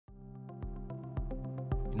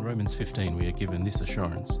In Romans 15, we are given this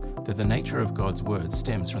assurance, that the nature of God's word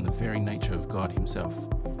stems from the very nature of God himself.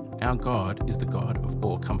 Our God is the God of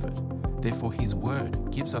all comfort. Therefore his word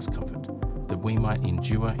gives us comfort, that we might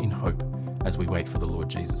endure in hope as we wait for the Lord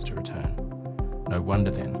Jesus to return. No wonder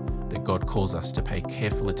then that God calls us to pay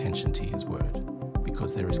careful attention to his word,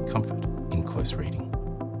 because there is comfort in close reading.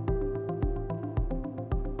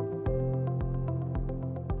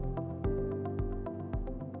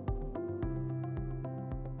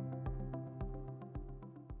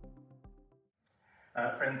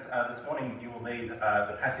 Friends, this morning you will need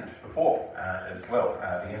the passage before as well,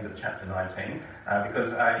 the end of chapter 19,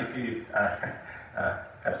 because if you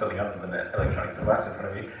have something other than that electronic device in front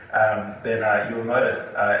of you, then you'll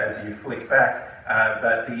notice as you flick back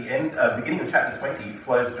that the beginning of chapter 20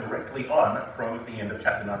 flows directly on from the end of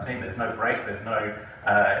chapter 19. There's no break, there's no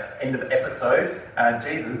end of episode.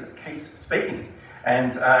 Jesus keeps speaking.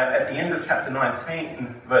 And at the end of chapter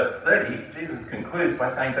 19, verse 30, Jesus concludes by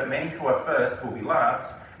saying that many who are first will be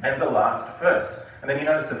last, and the last first. And then you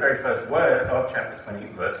notice the very first word of chapter 20,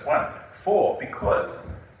 verse 1.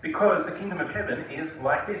 Because the kingdom of heaven is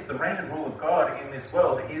like this. The reign and rule of God in this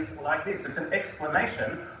world is like this. It's an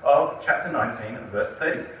explanation of chapter 19, verse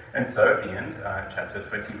 30. And so at the end, chapter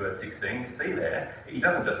 20, verse 16, you see there, he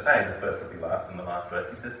doesn't just say the first will be last and the last first.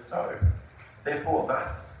 He says, so, therefore,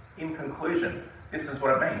 thus, in conclusion, this is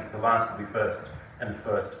what it means. The last will be first and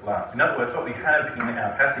first last. In other words, what we have in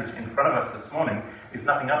our passage in front of us this morning is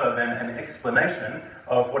nothing other than an explanation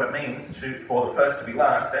of what it means for the first to be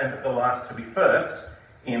last and the last to be first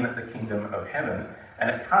in the kingdom of heaven. And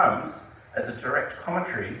it comes as a direct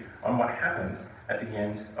commentary on what happened at the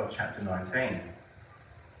end of chapter 19.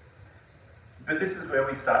 But this is where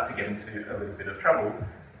we start to get into a little bit of trouble,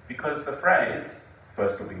 because the phrase,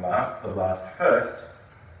 first will be last, the last first,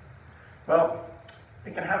 well,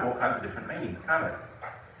 it can have all kinds of different meanings, can't it?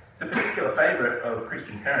 It's a particular favourite of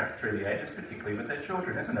Christian parents through the ages, particularly with their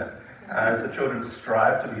children, isn't it? As the children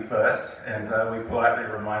strive to be first, and we politely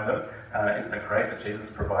remind them, isn't it great that Jesus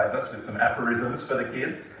provides us with some aphorisms for the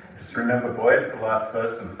kids? Just remember, boys, the last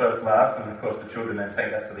first and the first last, and of course the children then take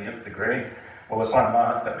that to the nth degree. Well, if I'm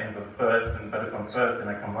last, that means I'm first, but if I'm first, then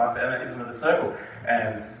I come last, and it isn't a circle.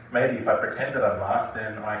 And maybe if I pretend that I'm last,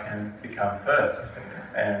 then I can become first,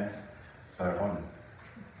 and so on.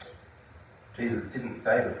 Jesus didn't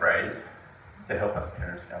say the phrase to help us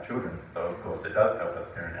parent our children, though of course it does help us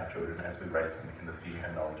parent our children as we raise them in the fear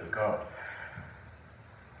and knowledge of God.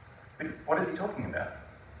 But what is he talking about?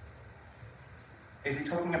 Is he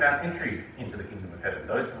talking about entry into the kingdom of heaven,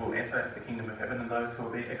 those who will enter the kingdom of heaven and those who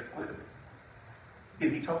will be excluded?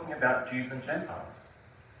 Is he talking about Jews and Gentiles?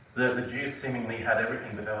 The Jews seemingly had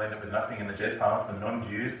everything, but they'll end up with nothing, and the Gentiles, the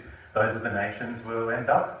non-Jews, those of the nations, will end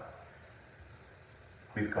up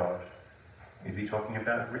with God. Is he talking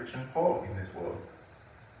about rich and poor in this world?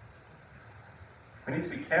 We need to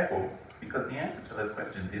be careful, because the answer to those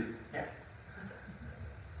questions is yes.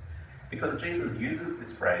 Because Jesus uses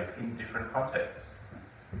this phrase in different contexts.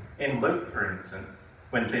 In Luke, for instance,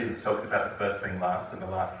 when Jesus talks about the first being last and the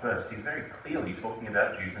last first, he's very clearly talking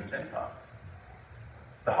about Jews and Gentiles.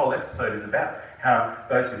 The whole episode is about how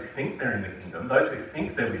those who think they're in the kingdom, those who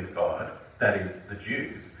think they're with God, that is, the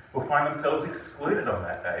Jews, will find themselves excluded on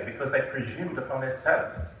that day because they presumed upon their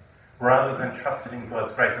status rather than trusted in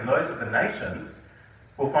God's grace. And those of the nations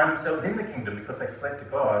will find themselves in the kingdom because they fled to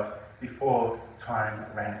God before time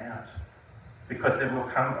ran out. Because there will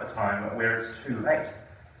come a time where it's too late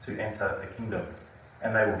to enter the kingdom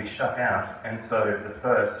and they will be shut out, and so the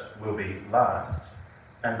first will be last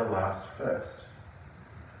and the last first.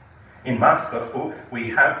 In Mark's Gospel, we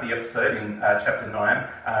have the episode in chapter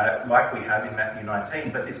 9, like we have in Matthew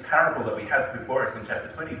 19, but this parable that we have before us in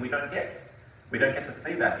chapter 20, we don't get. We don't get to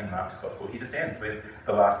see that in Mark's Gospel. He just ends with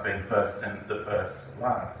the last being first and the first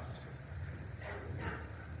last.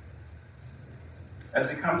 As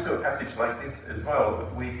we come to a passage like this as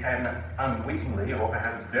well, we can unwittingly, or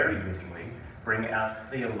perhaps very wittingly, bring our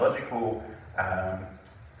theological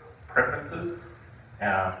preferences,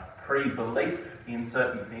 our pre-belief in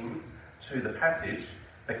certain things to the passage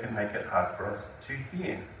that can make it hard for us to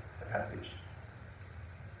hear the passage.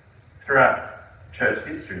 Throughout church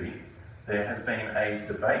history, there has been a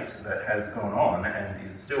debate that has gone on and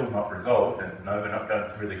is still not resolved, and no, we're not going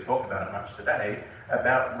to really talk about it much today,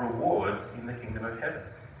 about rewards in the kingdom of heaven.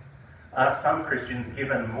 Are some Christians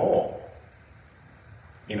given more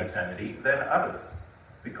in eternity than others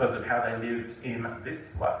because of how they lived in this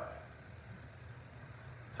life?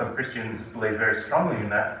 Some Christians believe very strongly in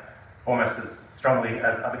that, almost as strongly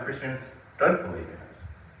as other Christians don't believe in it.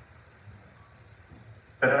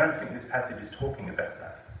 But I don't think this passage is talking about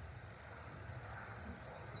that.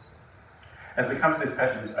 As we come to this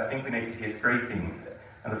passage, I think we need to hear three things.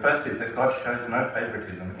 And the first is that God shows no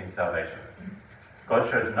favoritism in salvation. God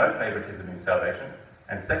shows no favoritism in salvation.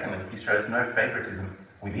 And secondly, he shows no favoritism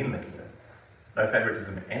within the kingdom. No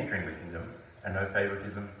favoritism in entering the kingdom, and no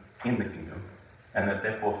favoritism in the kingdom. And that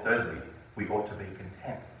therefore, thirdly, we ought to be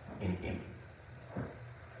content in him.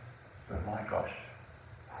 But my gosh,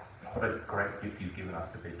 what a great gift he's given us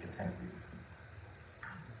to be content with.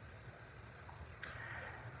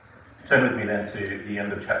 Turn with me then to the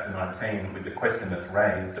end of chapter 19 with the question that's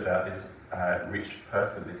raised about this rich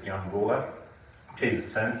person, this young ruler.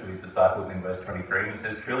 Jesus turns to his disciples in verse 23 and he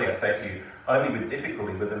says, "Truly I say to you, only with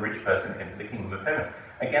difficulty will the rich person enter the kingdom of heaven."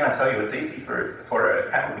 Again, I tell you, it's easy for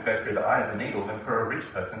a camel to go through the eye of a needle than for a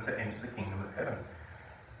rich person to enter the kingdom of heaven.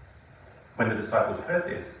 When the disciples heard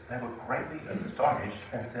this, they were greatly astonished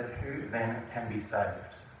and said, "Who then can be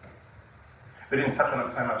saved?" We didn't touch on it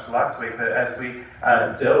so much last week, but as we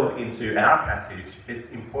delve into our passage,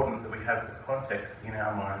 it's important that we have the context in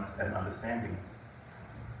our minds and understanding.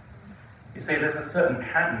 You see, there's a certain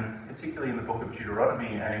pattern, particularly in the book of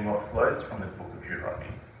Deuteronomy and in what flows from the book of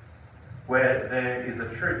Deuteronomy, where there is a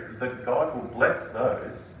truth that God will bless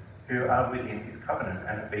those who are within his covenant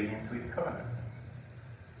and obedient to his covenant.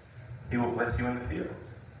 He will bless you in the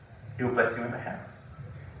fields. He will bless you in the house.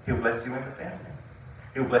 He will bless you in the family.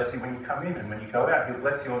 He will bless you when you come in and when you go out. He will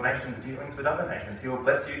bless your nation's dealings with other nations. He will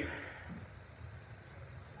bless you.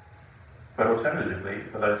 But alternatively,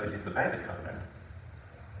 for those who disobey the covenant,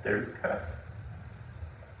 there is curse,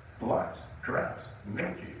 blight, drought,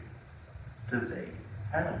 mildew, disease,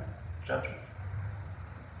 famine, judgment.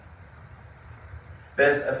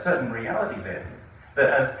 There's a certain reality then that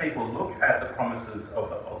as people look at the promises of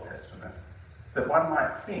the Old Testament, that one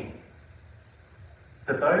might think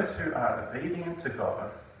that those who are obedient to God,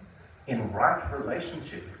 in right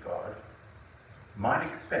relationship with God, might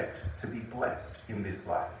expect to be blessed in this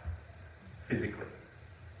life, physically,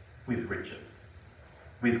 with riches,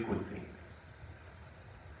 with good things.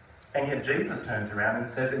 And yet Jesus turns around and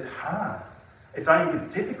says it's hard. It's only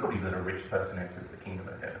with difficulty that a rich person enters the kingdom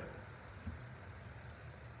of heaven.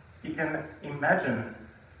 You can imagine,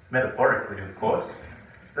 metaphorically of course,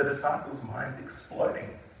 the disciples' minds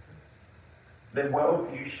exploding. Their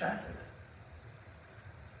worldview shattered.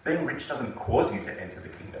 Being rich doesn't cause you to enter the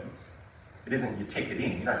kingdom. It isn't you ticket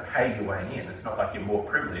in, you don't pay your way in. It's not like you're more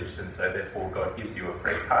privileged and so therefore God gives you a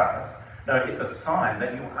free pass. No, it's a sign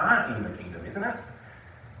that you are in the kingdom, isn't it?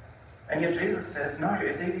 And yet Jesus says, no,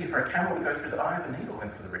 it's easier for a camel to go through the eye of a needle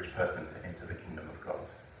than for the rich person to enter the kingdom of God.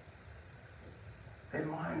 Their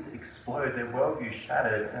minds explode, their worldview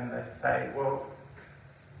shattered, and they say, well,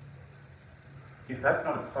 if that's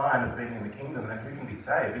not a sign of being in the kingdom, then who can be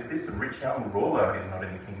saved? If this rich young ruler is not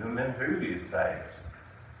in the kingdom, then who is saved?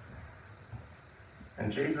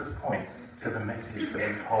 And Jesus points to the message that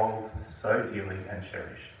we hold so dearly and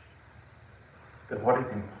cherish. That what is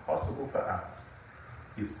impossible for us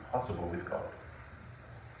is possible with God.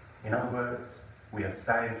 In other words, we are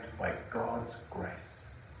saved by God's grace,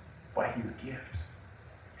 by his gift.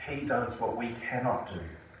 He does what we cannot do.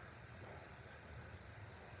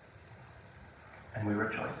 And we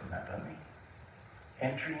rejoice in that, don't we?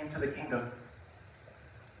 Entry into the kingdom.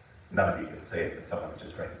 None of you can see it, but someone's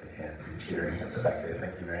just raised their hands and cheering at the back there.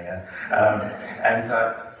 Thank you, Marianne.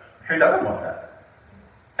 Who doesn't want that?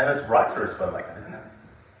 And it's right to respond like that, isn't it?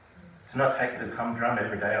 To not take it as humdrum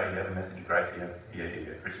every day, oh, you have a message of grace,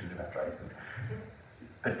 you're Christian, do that grace.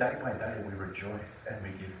 But day by day we rejoice and we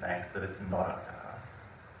give thanks that it's not up to us.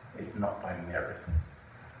 It's not by merit,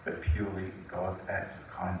 but purely God's act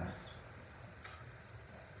of kindness.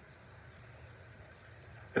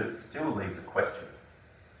 But it still leaves a question.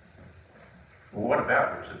 Well, what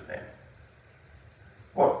about riches then?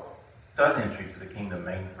 What does entry to the kingdom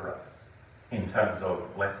mean for us in terms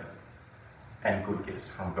of blessing and good gifts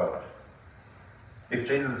from God? If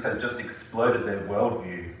Jesus has just exploded their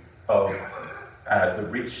worldview of the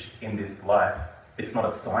rich in this life, it's not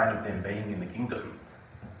a sign of them being in the kingdom,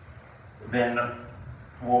 then,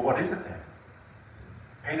 well, what is it then?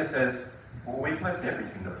 Peter says, well, we've left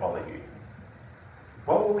everything to follow you.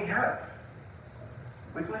 What will we have?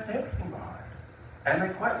 We've left everything behind. And they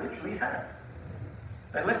quite literally have.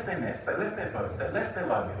 They left their nest, they left their boats, they left their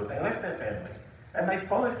livelihood, they left their families, and they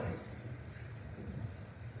followed him.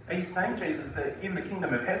 Are you saying, Jesus, that in the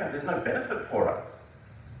kingdom of heaven there's no benefit for us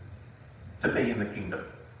to be in the kingdom?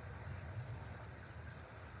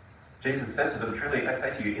 Jesus said to them, truly, I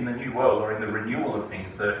say to you, in the new world, or in the renewal of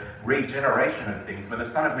things, the regeneration of things, when the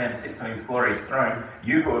Son of Man sits on his glorious throne,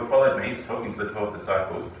 you who have followed me, he's talking to the 12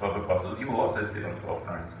 disciples, 12 apostles, you will also sit on 12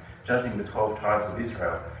 thrones, judging the 12 tribes of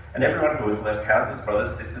Israel. And everyone who has left houses,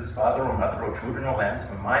 brothers, sisters, father or mother, or children or lands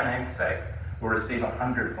for my name's sake will receive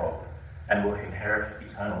 100-fold and will inherit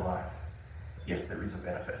eternal life. Yes, there is a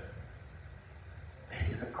benefit. There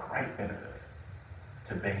is a great benefit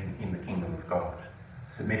to being in the kingdom of God,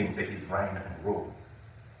 submitting to his reign and rule.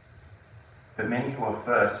 But many who are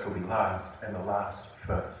first will be last, and the last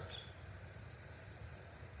first.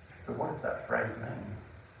 But what does that phrase mean?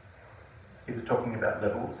 Is it talking about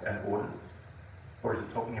levels and orders? Or is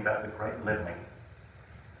it talking about the great levelling?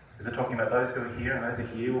 Is it talking about those who are here and those who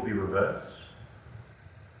are here will be reversed?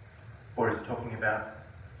 Or is it talking about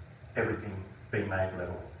everything being made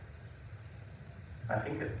level? I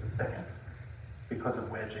think it's the second, because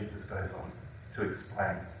of where Jesus goes on to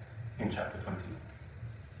explain in chapter 20.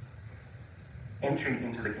 Entry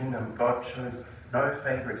into the kingdom, God shows no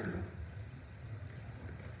favoritism.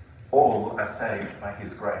 All are saved by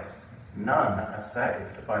his grace. None are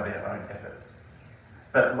saved by their own efforts.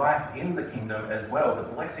 But life in the kingdom as well, the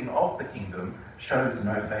blessing of the kingdom, shows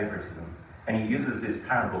no favoritism. And he uses this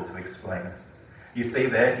parable to explain it. You see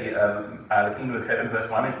there, the kingdom of heaven, verse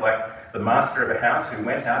 1, is like the master of a house who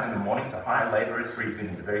went out in the morning to hire labourers for his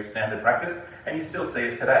vineyard, a very standard practice, and you still see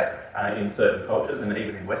it today in certain cultures and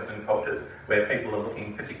even in Western cultures, where people are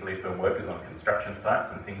looking particularly for workers on construction sites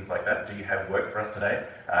and things like that. Do you have work for us today?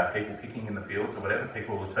 People picking in the fields or whatever,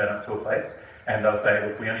 people will turn up to a place and they'll say,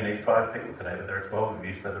 look, we only need 5 people today, but there are 12 of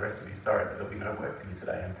you, so the rest of you, sorry, but there'll be no work for you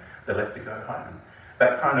today, and they're left to go home.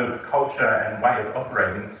 That kind of culture and way of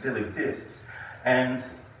operating still exists. And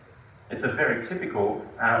it's a very typical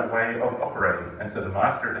way of operating. And so the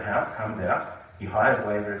master of the house comes out, he hires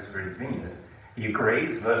labourers for his vineyard. He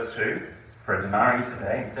agrees, verse 2, for a denarius a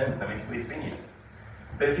day and sends them into his vineyard.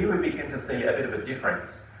 But here we begin to see a bit of a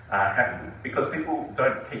difference happen, because people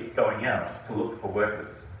don't keep going out to look for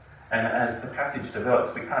workers. And as the passage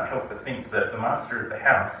develops, we can't help but think that the master of the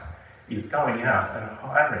house is going out and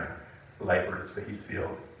hiring labourers for his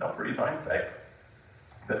field, not for his own sake,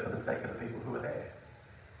 but for the sake of the people who are there.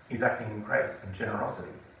 He's acting in grace and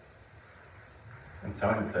generosity. And so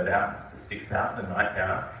in the 3rd hour, the 6th hour, the 9th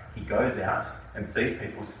hour, he goes out and sees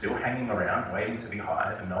people still hanging around, waiting to be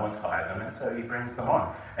hired, and no one's hired them, and so he brings them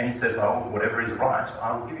on. And he says, oh, whatever is right,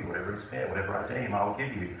 I will give you. Whatever is fair, whatever I deem, I will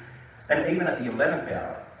give you. And even at the 11th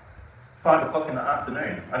hour, 5 o'clock in the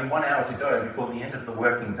afternoon, only 1 hour to go before the end of the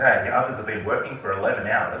working day. Others have been working for 11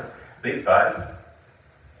 hours. These guys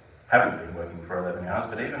haven't been working for 11 hours,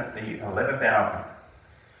 but even at the 11th hour,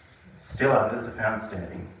 still others are found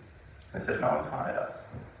standing. They said, no one's hired us.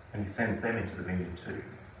 And he sends them into the vineyard too.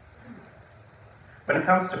 When it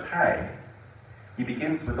comes to pay, he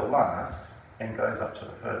begins with the last and goes up to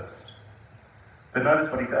the first. But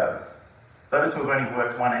notice what he does. Those who have only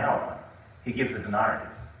worked 1 hour, he gives a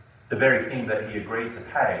denarius, the very thing that he agreed to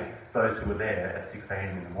pay those who were there at 6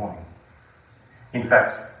 a.m. in the morning. In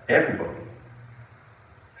fact, everybody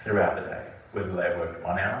throughout the day, whether they worked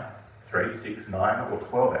 1 hour, 3, 6, 9, or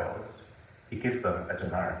 12 hours, he gives them a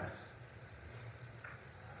denarius.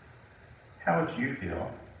 How would you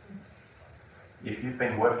feel if you've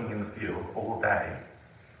been working in the field all day,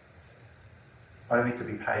 only to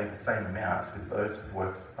be paid the same amount with those who've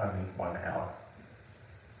worked only 1 hour?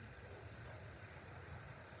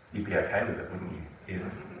 You'd be okay with it, wouldn't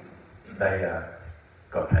you, if they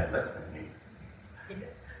got paid less than you?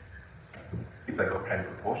 If they got paid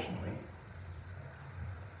proportionally.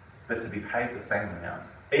 But to be paid the same amount,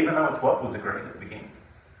 even though it's what was agreed at the beginning.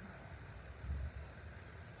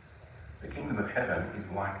 The kingdom of heaven is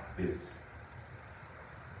like this,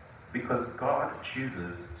 because God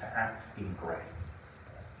chooses to act in grace.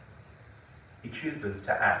 He chooses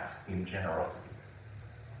to act in generosity.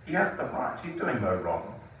 He has the right. He's doing no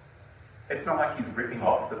wrong. It's not like he's ripping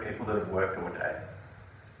off the people that have worked all day.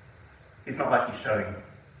 It's not like he's showing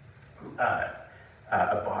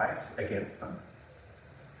a bias against them.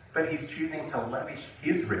 But he's choosing to lavish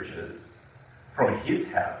his riches from his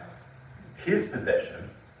house, his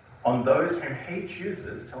possessions, on those whom he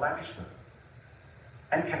chooses to lavish them.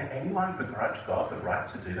 And can anyone begrudge God the right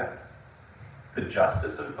to do that? The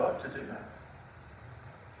justice of God to do that?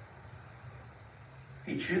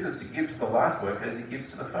 He chooses to give to the last worker as he gives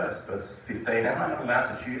to the first. Verse 15, am I not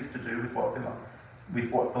allowed to choose to do with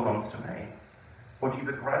what belongs to me? Or do you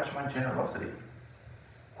begrudge my generosity?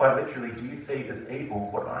 Quite literally, do you see as evil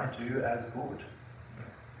what I do as good?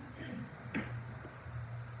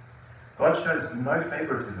 God shows no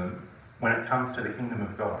favoritism when it comes to the kingdom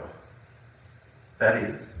of God. That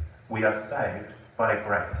is, we are saved by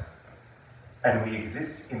grace, and we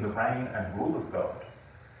exist in the reign and rule of God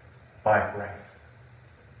by grace,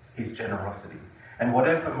 his generosity. And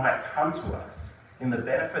whatever might come to us in the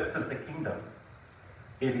benefits of the kingdom,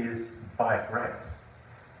 it is by grace.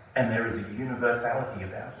 And there is a universality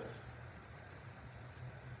about it.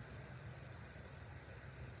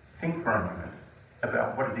 Think for a moment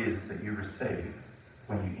about what it is that you receive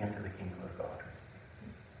when you enter the kingdom of God.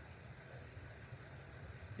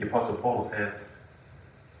 The Apostle Paul says,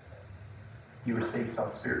 you receive some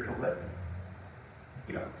spiritual blessing.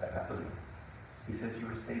 He doesn't say that, does he? He says you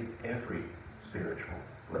receive every spiritual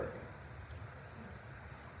blessing.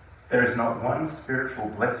 There is not one spiritual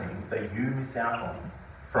blessing that you miss out on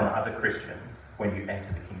from other Christians when you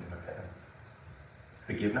enter the kingdom of heaven.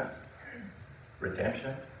 Forgiveness,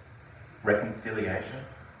 redemption, reconciliation,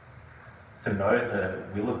 to know the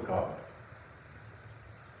will of God,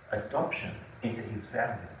 adoption into his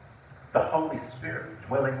family, the Holy Spirit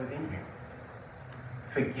dwelling within you,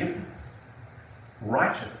 forgiveness,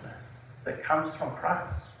 righteousness that comes from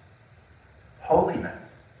Christ,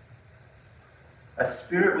 holiness, a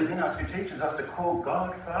spirit within us who teaches us to call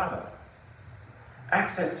God Father,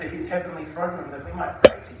 access to his heavenly throne room that we might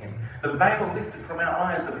pray to him, the veil lifted from our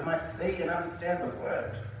eyes that we might see and understand the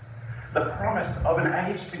word, the promise of an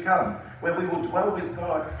age to come where we will dwell with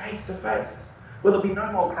God face to face, where there'll be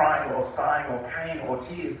no more crying or sighing or pain or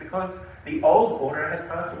tears, because the old order has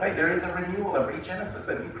passed away. There is a renewal, a regenesis,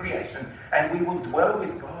 a new creation, and we will dwell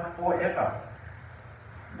with God forever.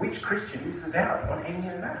 Which Christian misses out on any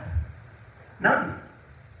of that? None.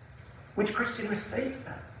 Which Christian receives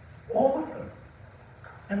that? All of them.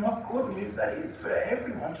 And what good news that is for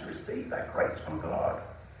everyone to receive that grace from God.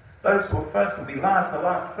 Those who are first will be last, the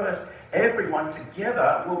last first. Everyone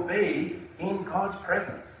together will be in God's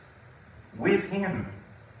presence, with him,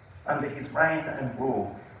 under his reign and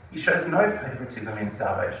rule. He shows no favoritism in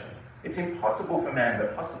salvation. It's impossible for man,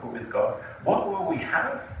 but possible with God. What will we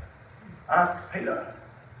have? Asks Peter.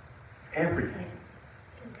 Everything.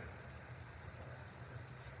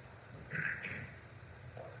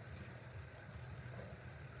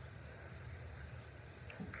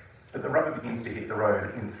 But the rubber begins to hit the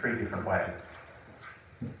road in 3 different ways.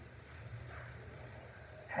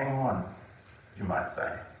 Hang on, you might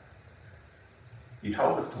say. You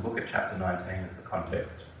told us to look at chapter 19 as the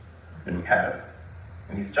context, and we have.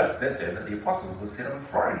 And he's just said there that the apostles will sit on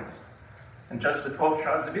thrones and judge the 12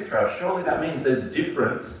 tribes of Israel. Surely that means there's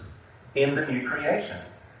difference in the new creation.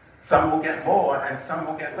 Some will get more and some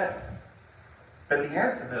will get less. But the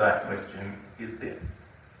answer to that question is this.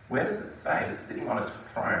 Where does it say that sitting on a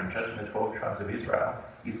throne judging the 12 tribes of Israel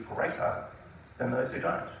is greater than those who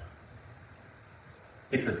don't?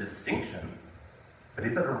 It's a distinction, but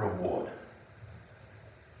is it a reward?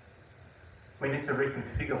 We need to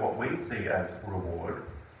reconfigure what we see as reward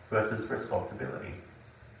versus responsibility.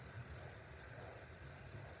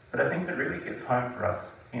 But I think it really hits home for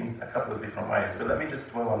us in a couple of different ways. But let me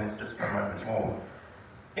just dwell on this just for a moment more.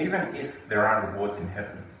 Even if there are rewards in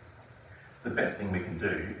heaven, the best thing we can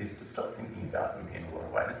do is to stop thinking about them in a lot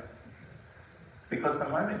of ways. Because the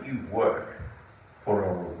moment you work for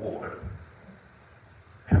a reward,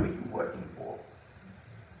 who are you working for?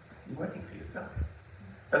 You're working for yourself.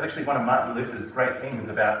 That's actually one of Martin Luther's great things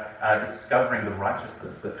about discovering the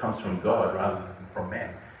righteousness that comes from God rather than from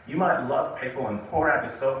men. You might love people and pour out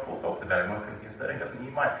yourself. Paul talks about it in 1 Corinthians 13, doesn't he?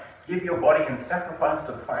 You might give your body in sacrifice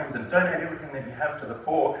to the flames and donate everything that you have to the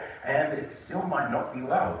poor, and it still might not be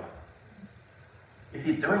love. If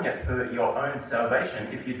you're doing it for your own salvation,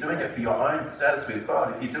 if you're doing it for your own status with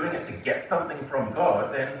God, if you're doing it to get something from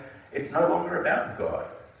God, then it's no longer about God.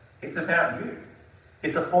 It's about you.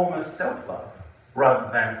 It's a form of self-love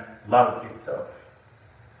rather than love itself.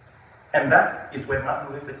 And that is where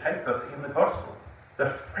Martin Luther takes us in the gospel. The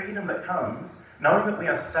freedom that comes, knowing that we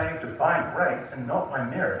are saved by grace and not by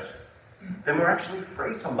merit, then we're actually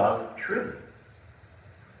free to love truly.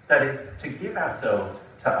 That is, to give ourselves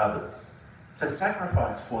to others, to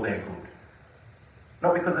sacrifice for their good.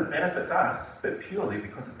 Not because it benefits us, but purely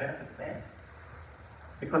because it benefits them.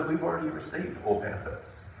 Because we've already received all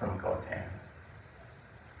benefits from God's hand.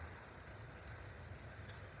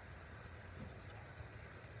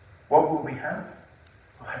 What will we have?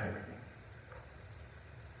 We'll have everything.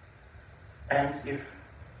 And if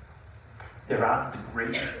there are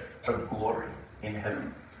degrees of glory in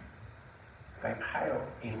heaven, they pale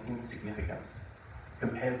in insignificance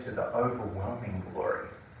compared to the overwhelming glory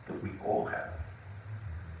that we all have.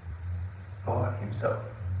 God himself.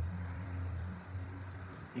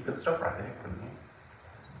 You could stop right there, couldn't you?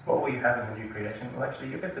 What will you have in the new creation? Well, actually,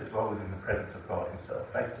 you get to dwell within the presence of God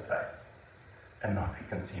himself, face to face, and not be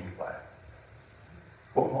consumed by it.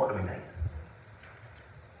 What more do we need?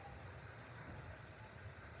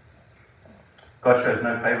 God shows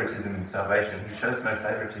no favoritism in salvation. He shows no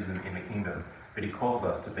favoritism in the kingdom. but he calls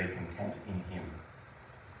us to be content in him.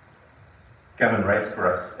 Gavin raised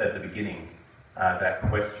for us at the beginning that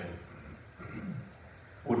question: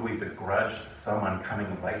 would we begrudge someone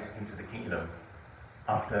coming late into the kingdom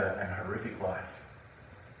after an horrific life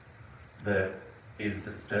that is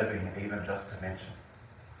disturbing even just to mention?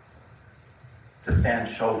 To stand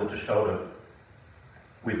shoulder to shoulder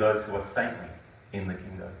with those who are saintly in the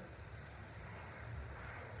kingdom.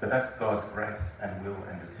 But that's God's grace and will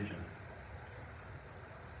and decision.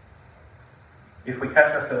 If we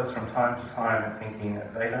catch ourselves from time to time thinking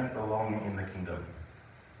they don't belong in the kingdom,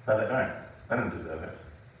 no, they don't. They don't deserve it.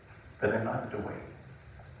 But then neither do we.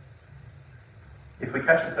 If we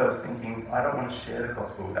catch ourselves thinking, I don't want to share the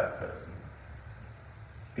gospel with that person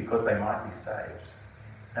because they might be saved,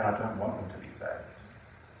 and I don't want them to be saved,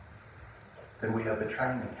 then we are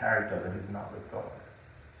betraying a character that is not with God.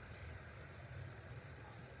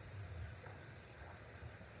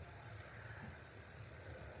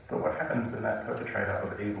 But what happens when that perpetrator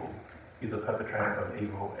of evil is a perpetrator of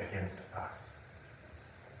evil against us?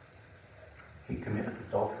 He committed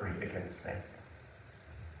adultery against me,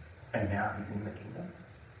 and now he's in the kingdom.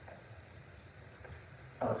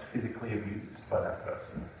 I was physically abused by that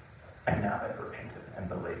person, and now they've repented and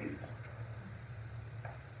believed.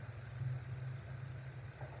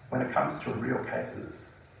 When it comes to real cases,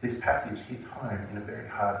 this passage hits home in a very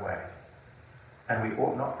hard way, and we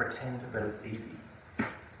ought not pretend that it's easy.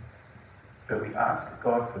 But we ask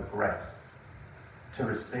God for grace to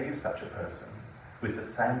receive such a person with the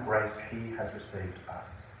same grace he has received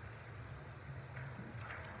us.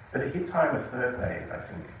 But it hits home a third way, I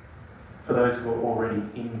think, for those who are already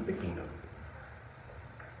in the kingdom.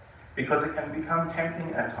 Because it can become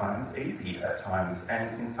tempting at times, easy at times,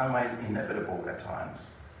 and in some ways inevitable at times,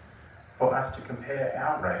 for us to compare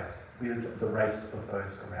our race with the race of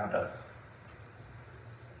those around us.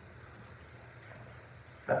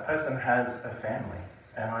 That person has a family,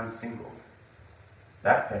 and I'm single.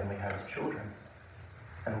 That family has children,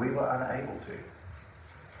 and we were unable to.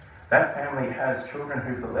 That family has children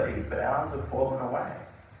who believe, but ours have fallen away.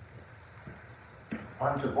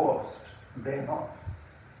 I'm divorced, they're not.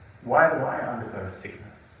 Why do I undergo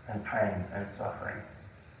sickness and pain and suffering,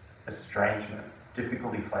 estrangement,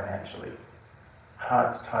 difficulty financially,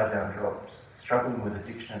 hard to tie down jobs, struggling with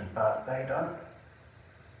addiction, but they don't?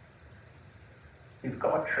 Is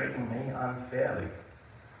God treating me unfairly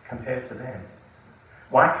compared to them?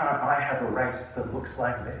 Why can't I have a race that looks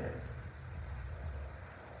like theirs?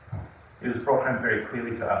 It was brought home very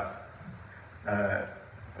clearly to us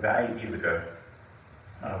about 8 years ago.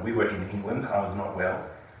 We were in England. I was not well.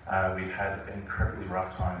 We'd had an incredibly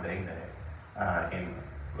rough time being there.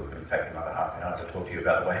 Look, it'll take another half an hour to talk to you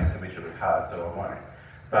about the ways in which it was hard, so I won't.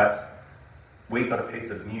 But we got a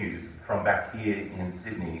piece of news from back here in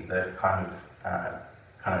Sydney that kind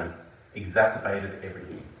of exacerbated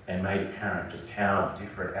everything and made apparent just how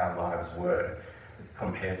different our lives were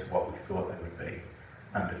compared to what we thought they would be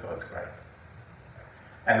under God's grace.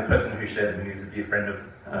 And the person who shared the news, a dear friend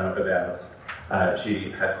of ours,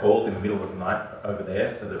 she had called in the middle of the night over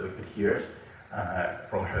there so that we could hear it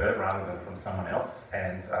from her rather than from someone else.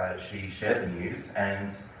 And she shared the news,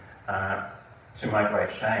 and to my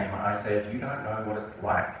great shame, I said, you don't know what it's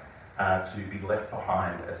like to be left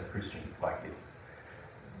behind as a Christian like this.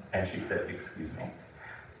 And she said, excuse me.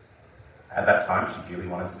 At that time, she dearly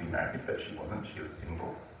wanted to be married, but she wasn't. She was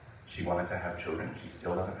single. She wanted to have children. She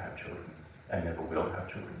still doesn't have children and never will have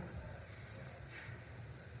children.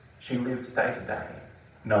 She lived day to day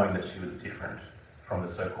knowing that she was different from the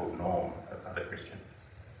so-called norm of other Christians.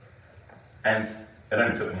 And it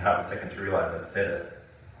only took me half a second to realise I'd said it.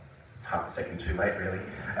 It's half a second too late, really.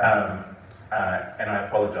 And I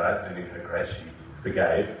apologised, and in her grace she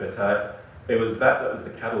forgave, but it was that was the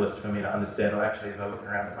catalyst for me to understand, well, actually, as I look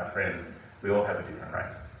around at my friends, we all have a different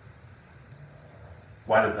race.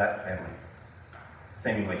 Why does that family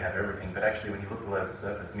seemingly have everything, but actually when you look below the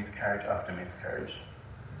surface, miscarriage after miscarriage,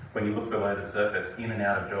 when you look below the surface, in and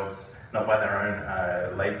out of jobs, not by their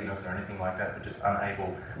own laziness or anything like that, but just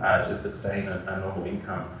unable to sustain a normal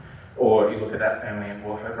income. Or you look at that family and,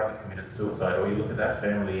 well, her brother committed suicide. Or you look at that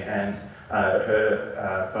family and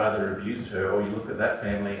her father abused her. Or you look at that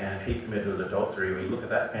family and he committed adultery. Or you look at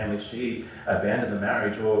that family, she abandoned the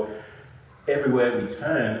marriage. Or everywhere we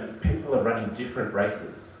turn, people are running different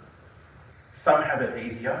races. Some have it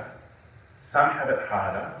easier, some have it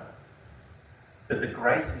harder, but the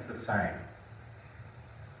grace is the same.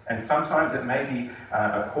 And sometimes it may be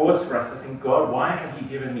a cause for us to think, God, why have you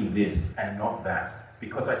given me this and not that?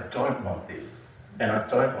 Because I don't want this, and I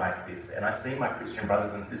don't like this, and I see my Christian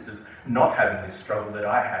brothers and sisters not having this struggle that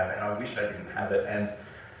I have, and I wish I didn't have it. And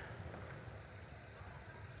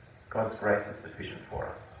God's grace is sufficient for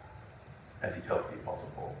us, as he tells the Apostle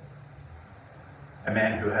Paul. A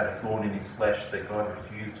man who had a thorn in his flesh that God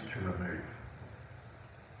refused to remove.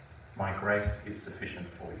 My grace is sufficient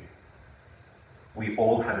for you. We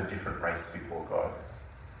all have a different race before God.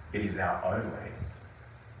 It is our own race,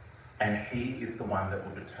 and he is the one that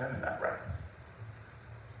will determine that race.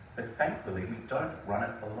 But thankfully, we don't run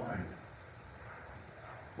it alone.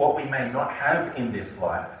 What we may not have in this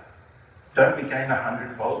life, don't we gain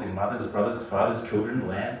 100-fold in mothers, brothers, fathers, children,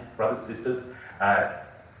 land, brothers, sisters?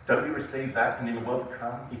 Don't we receive that and in the world to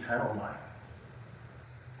come, eternal life?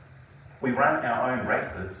 We run our own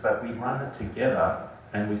races, but we run it together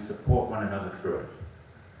and we support one another through it.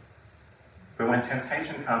 But when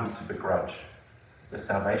temptation comes to begrudge the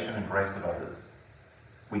salvation and grace of others,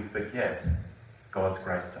 we forget God's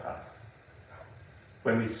grace to us.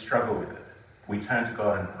 When we struggle with it, we turn to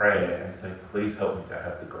God in prayer and say, please help me to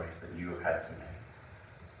have the grace that you have had to me.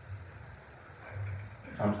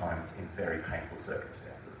 Sometimes in very painful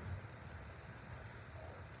circumstances.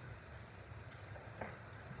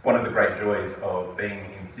 One of the great joys of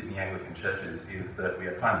being in Sydney Anglican churches is that we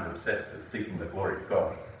are kind of obsessed with seeking the glory of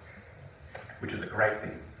God, which is a great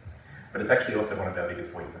thing. But it's actually also one of our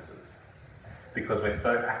biggest weaknesses, because we're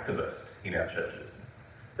so activist in our churches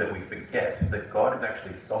that we forget that God is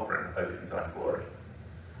actually sovereign over his own glory.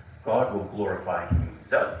 God will glorify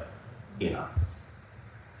himself in us.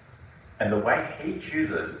 And the way he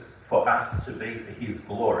chooses for us to be for his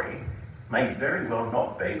glory may very well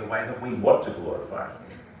not be the way that we want to glorify him.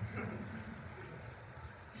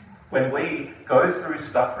 When we go through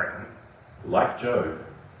suffering, like Job,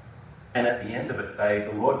 and at the end of it say,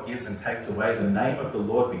 the Lord gives and takes away, the name of the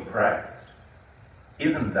Lord be praised,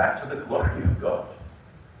 isn't that to the glory of God?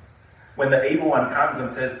 When the evil one comes and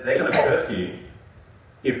says, they're going to curse you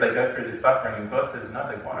if they go through this suffering, and God says, no,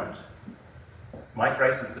 they won't. My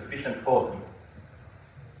grace is sufficient for them.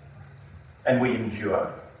 And we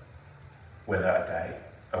endure, whether a day,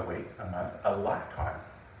 a week, a month, a lifetime.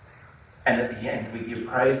 And at the end, we give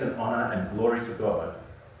praise and honour and glory to God.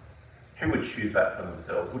 Who would choose that for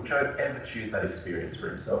themselves? Would Job ever choose that experience for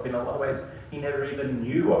himself? In a lot of ways, he never even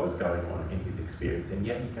knew what was going on in his experience, and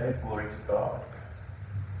yet he gave glory to God.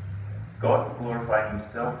 God will glorify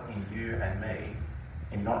himself in you and me,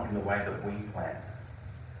 and not in the way that we plan,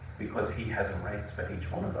 because he has a race for each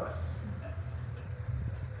one of us.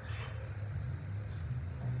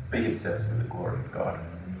 Be obsessed with the glory of God,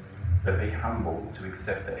 but be humble to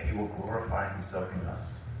accept that he will glorify himself in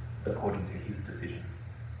us according to his decision.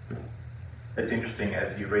 It's interesting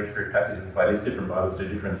as you read through passages like this, different Bibles do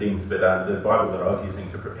different things, but the Bible that I was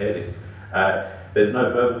using to prepare this, there's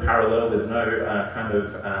no verbal parallel, there's no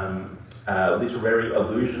literary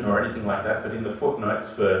allusion or anything like that, but in the footnotes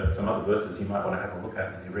for some other verses you might want to have a look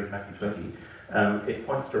at as you read Matthew 20, it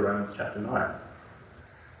points to Romans chapter 9,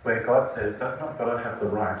 where God says, does not God have the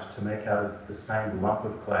right to make out of the same lump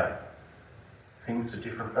of clay things for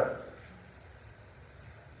different purposes?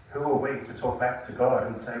 Who are we to talk back to God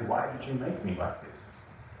and say, why did you make me like this?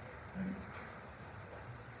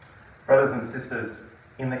 Brothers and sisters,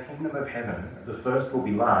 in the kingdom of heaven, the first will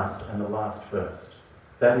be last and the last first.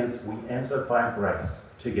 That is, we enter by grace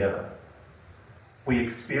together. We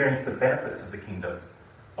experience the benefits of the kingdom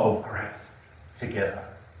of grace together.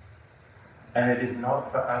 And it is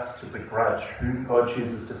not for us to begrudge whom God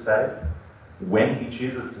chooses to save, when he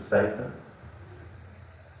chooses to save them,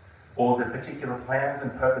 or the particular plans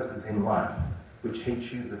and purposes in life which he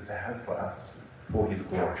chooses to have for us for his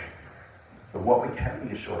glory. But what we can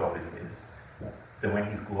be assured of is this, that when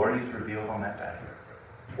his glory is revealed on that day,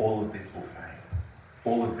 all of this will fade.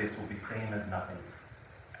 All of this will be seen as nothing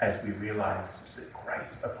as we realise the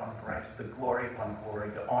grace upon grace, the glory upon glory,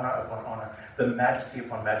 the honour upon honour, the majesty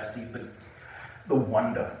upon majesty, the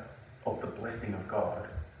wonder of the blessing of God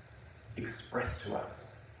expressed to us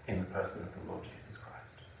in the person of the Lord Jesus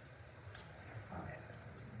Christ.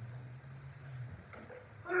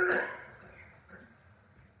 Amen.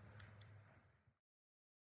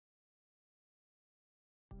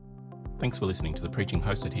 Thanks for listening to the preaching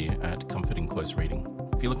hosted here at Comfort in Close Reading.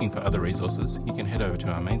 If you're looking for other resources, you can head over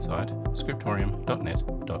to our main site,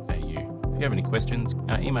 scriptorium.net.au. If you have any questions,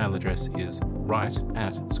 our email address is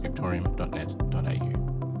write@scriptorium.net.au.